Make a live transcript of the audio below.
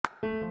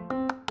Hey,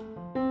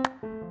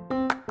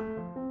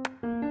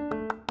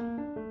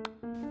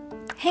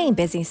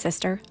 busy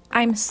sister.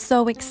 I'm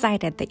so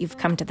excited that you've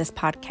come to this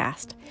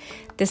podcast.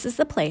 This is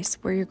the place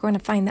where you're going to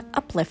find the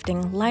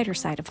uplifting, lighter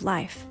side of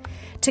life.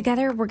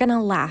 Together, we're going to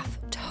laugh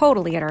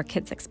totally at our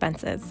kids'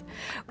 expenses.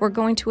 We're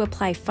going to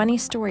apply funny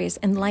stories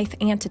and life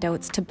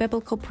antidotes to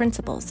biblical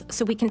principles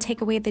so we can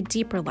take away the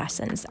deeper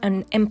lessons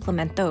and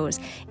implement those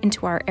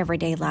into our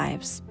everyday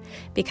lives.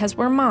 Because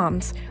we're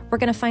moms, we're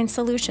going to find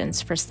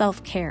solutions for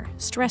self-care,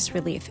 stress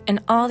relief, and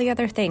all the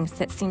other things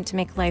that seem to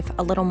make life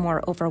a little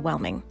more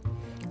overwhelming.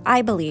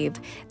 I believe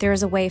there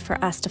is a way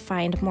for us to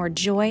find more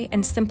joy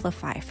and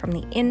simplify from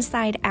the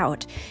inside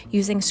out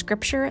using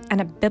scripture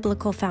and a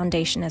biblical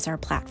foundation as our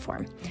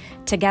platform.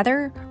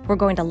 Together, we're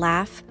going to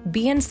laugh,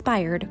 be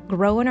inspired,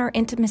 grow in our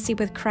intimacy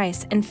with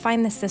Christ, and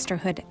find the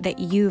sisterhood that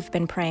you've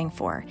been praying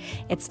for.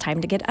 It's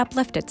time to get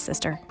uplifted,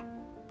 sister.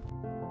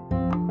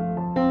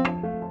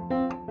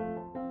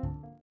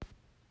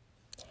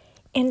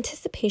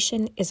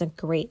 Anticipation is a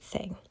great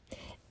thing.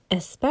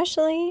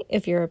 Especially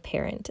if you're a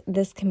parent,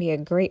 this can be a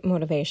great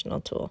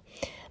motivational tool.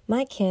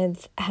 My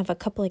kids have a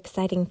couple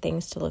exciting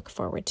things to look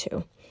forward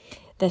to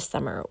this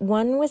summer.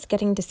 One was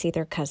getting to see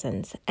their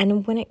cousins,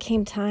 and when it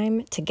came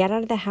time to get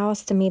out of the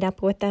house to meet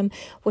up with them,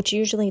 which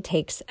usually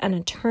takes an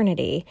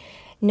eternity,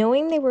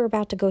 knowing they were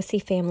about to go see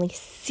family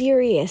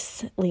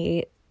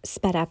seriously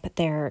sped up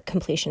their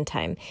completion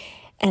time.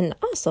 And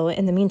also,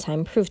 in the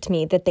meantime, proved to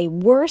me that they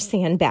were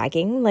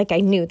sandbagging, like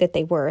I knew that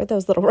they were,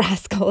 those little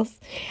rascals.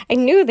 I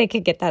knew they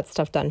could get that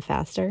stuff done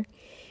faster.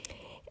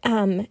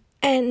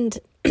 And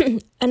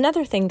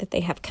another thing that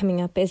they have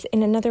coming up is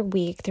in another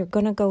week, they're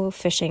going to go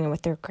fishing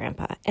with their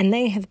grandpa. And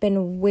they have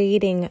been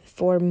waiting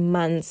for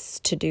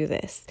months to do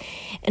this.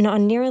 And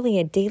on nearly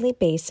a daily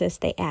basis,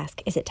 they ask,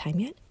 is it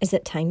time yet? Is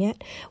it time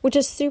yet? Which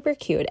is super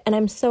cute. And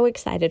I'm so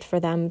excited for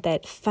them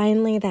that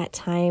finally that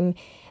time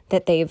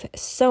that they've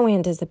so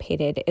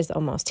anticipated is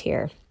almost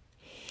here.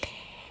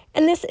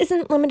 And this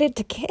isn't limited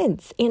to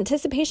kids.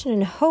 Anticipation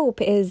and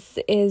hope is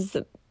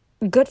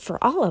good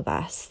for all of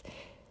us.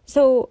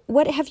 So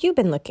what have you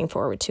been looking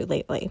forward to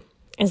lately?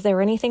 Is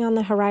there anything on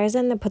the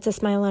horizon that puts a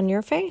smile on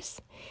your face?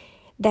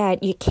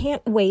 That you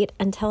can't wait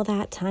until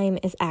that time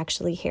is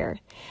actually here.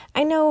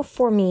 I know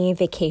for me,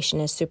 vacation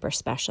is super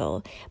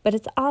special, but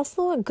it's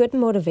also a good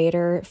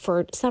motivator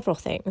for several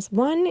things.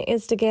 One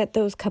is to get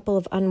those couple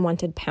of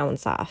unwanted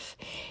pounds off.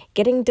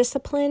 Getting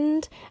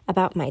disciplined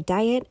about my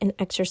diet and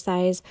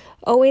exercise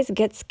always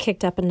gets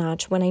kicked up a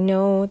notch when I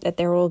know that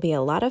there will be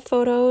a lot of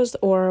photos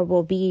or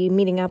we'll be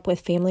meeting up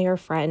with family or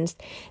friends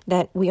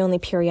that we only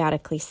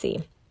periodically see.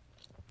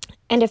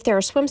 And if there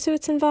are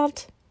swimsuits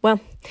involved, well,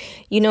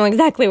 you know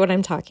exactly what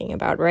I'm talking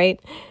about,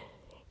 right?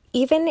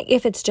 Even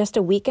if it's just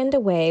a weekend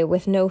away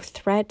with no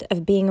threat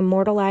of being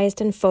immortalized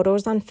in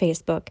photos on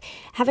Facebook,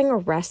 having a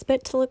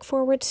respite to look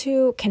forward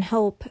to can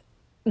help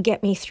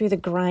get me through the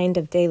grind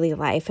of daily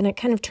life, and it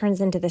kind of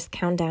turns into this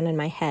countdown in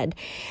my head.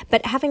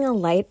 But having a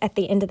light at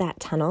the end of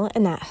that tunnel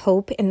and that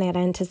hope and that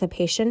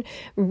anticipation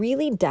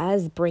really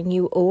does bring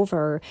you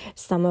over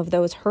some of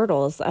those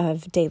hurdles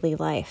of daily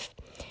life.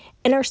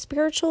 And our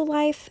spiritual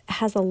life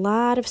has a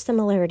lot of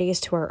similarities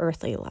to our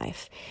earthly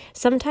life.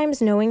 Sometimes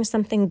knowing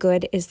something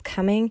good is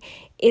coming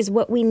is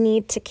what we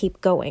need to keep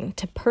going,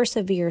 to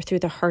persevere through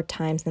the hard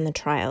times and the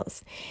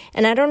trials.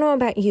 And I don't know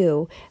about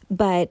you,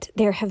 but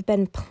there have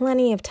been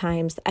plenty of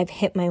times I've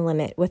hit my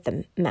limit with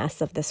the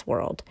mess of this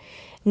world.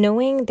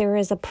 Knowing there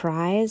is a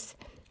prize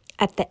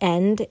at the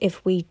end,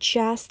 if we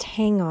just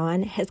hang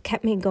on, has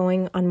kept me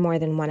going on more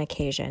than one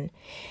occasion.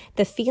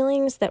 The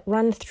feelings that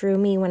run through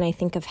me when I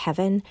think of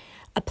heaven,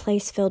 a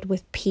place filled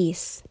with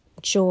peace,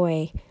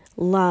 joy,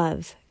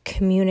 love,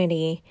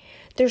 community,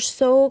 they're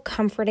so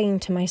comforting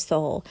to my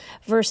soul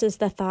versus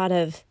the thought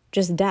of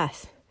just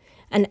death,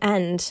 an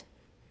end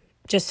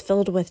just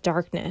filled with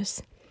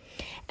darkness.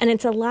 And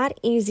it's a lot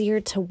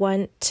easier to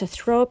want to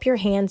throw up your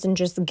hands and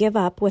just give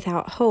up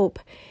without hope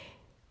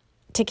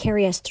to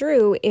carry us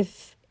through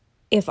if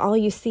all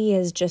you see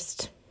is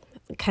just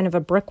kind of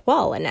a brick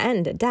wall, an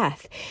end, a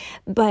death.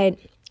 But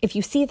if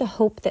you see the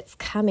hope that's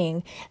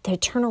coming, the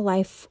eternal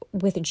life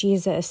with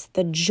Jesus,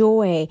 the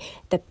joy,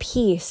 the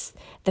peace,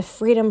 the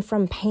freedom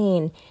from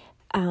pain,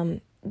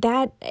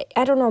 that,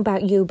 I don't know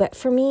about you, but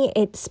for me,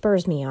 it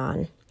spurs me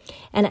on.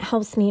 And it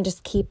helps me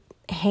just keep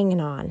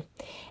hanging on.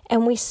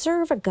 And we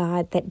serve a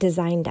God that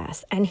designed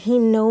us, and He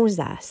knows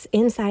us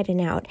inside and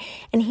out,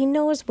 and He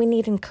knows we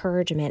need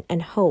encouragement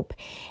and hope,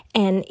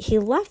 and He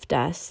left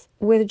us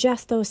with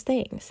just those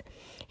things.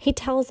 He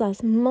tells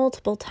us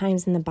multiple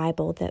times in the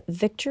Bible that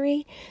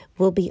victory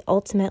will be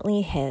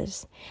ultimately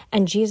His,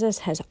 and Jesus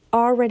has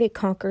already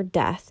conquered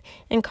death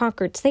and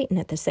conquered Satan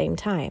at the same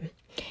time.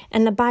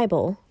 And the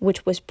Bible,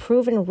 which was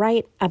proven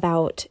right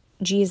about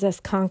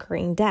Jesus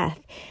conquering death,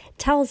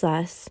 tells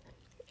us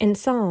in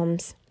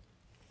Psalms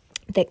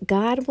that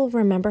God will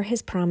remember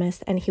his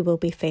promise and he will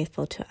be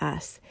faithful to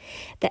us.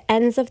 The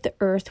ends of the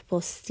earth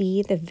will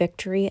see the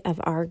victory of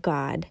our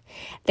God.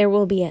 There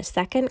will be a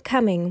second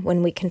coming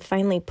when we can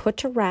finally put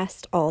to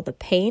rest all the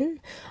pain,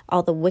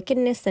 all the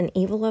wickedness and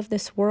evil of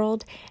this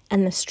world,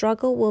 and the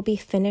struggle will be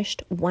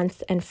finished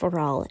once and for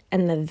all.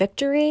 And the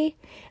victory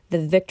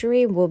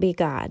will be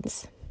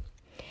God's.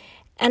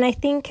 And I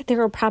think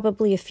there are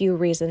probably a few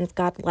reasons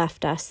God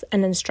left us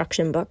an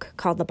instruction book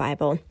called the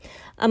Bible.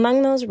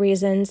 Among those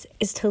reasons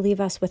is to leave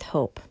us with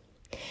hope.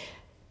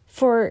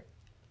 For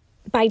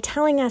by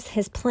telling us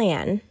his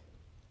plan,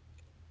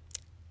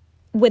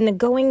 when the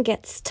going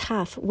gets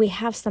tough, we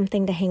have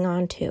something to hang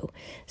on to,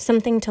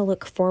 something to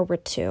look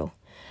forward to.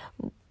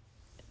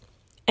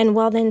 And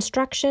while the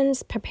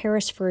instructions prepare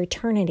us for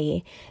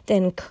eternity, the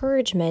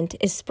encouragement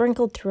is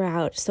sprinkled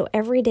throughout, so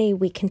every day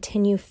we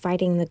continue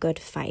fighting the good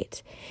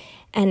fight.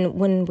 And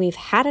when we've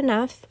had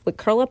enough, we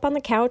curl up on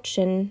the couch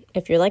and,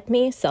 if you're like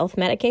me,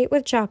 self-medicate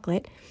with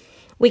chocolate.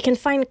 We can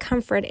find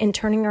comfort in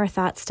turning our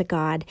thoughts to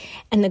God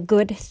and the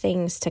good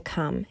things to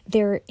come.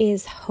 There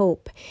is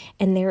hope,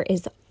 and there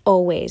is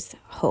always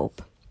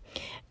hope.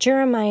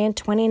 Jeremiah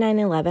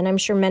 29:11, I'm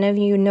sure many of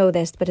you know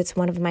this, but it's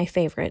one of my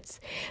favorites.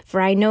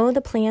 For I know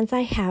the plans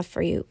I have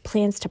for you,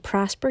 plans to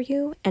prosper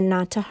you and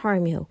not to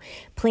harm you,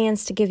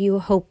 plans to give you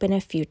hope in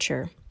a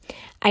future.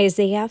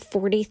 Isaiah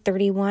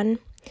 40:31,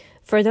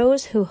 for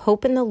those who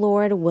hope in the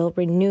Lord will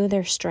renew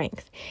their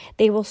strength.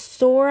 They will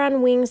soar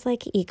on wings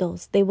like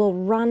eagles. They will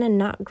run and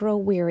not grow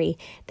weary.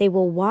 They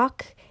will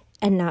walk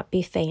and not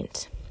be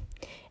faint.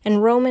 In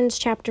Romans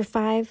chapter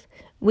 5,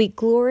 we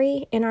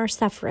glory in our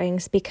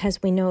sufferings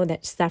because we know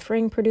that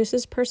suffering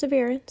produces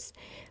perseverance,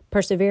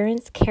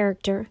 perseverance,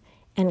 character,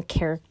 and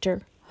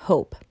character,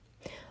 hope.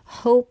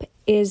 Hope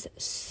is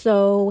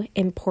so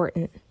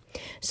important.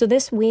 So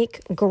this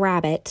week,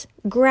 grab it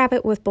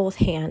with both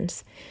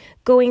hands.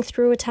 Going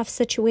through a tough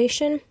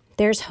situation,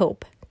 there's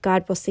hope.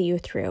 God will see you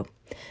through.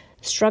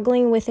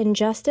 Struggling with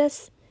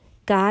injustice,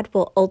 God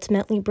will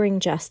ultimately bring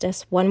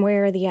justice one way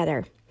or the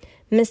other.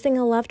 Missing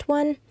a loved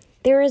one,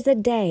 there is a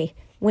day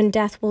when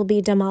death will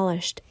be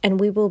demolished and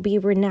we will be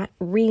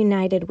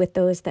reunited with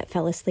those that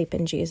fell asleep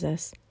in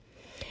Jesus.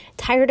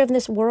 Tired of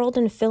this world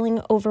and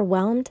feeling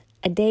overwhelmed?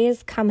 A day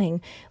is coming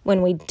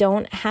when we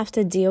don't have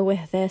to deal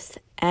with this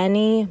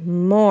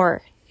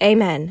anymore.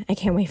 Amen. I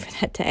can't wait for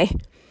that day.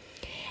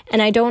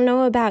 And I don't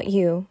know about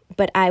you,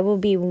 but I will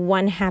be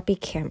one happy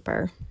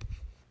camper.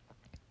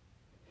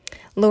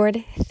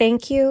 Lord,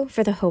 thank you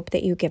for the hope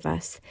that you give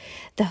us,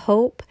 the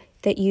hope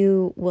that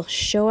you will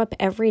show up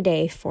every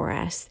day for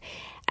us,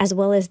 as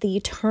well as the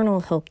eternal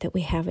hope that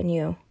we have in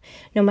you.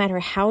 No matter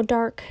how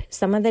dark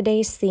some of the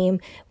days seem,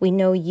 we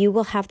know you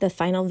will have the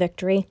final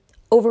victory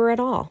over it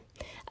all.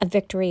 A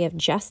victory of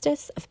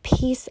justice, of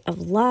peace, of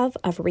love,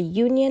 of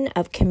reunion,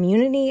 of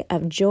community,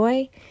 of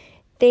joy.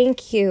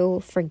 Thank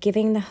you for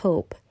giving the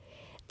hope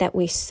that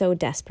we so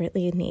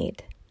desperately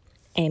need.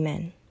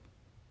 Amen.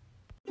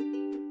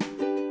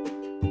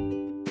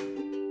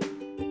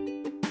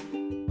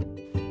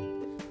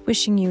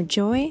 Wishing you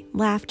joy,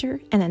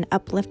 laughter, and an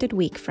uplifted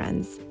week,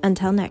 friends.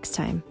 Until next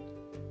time.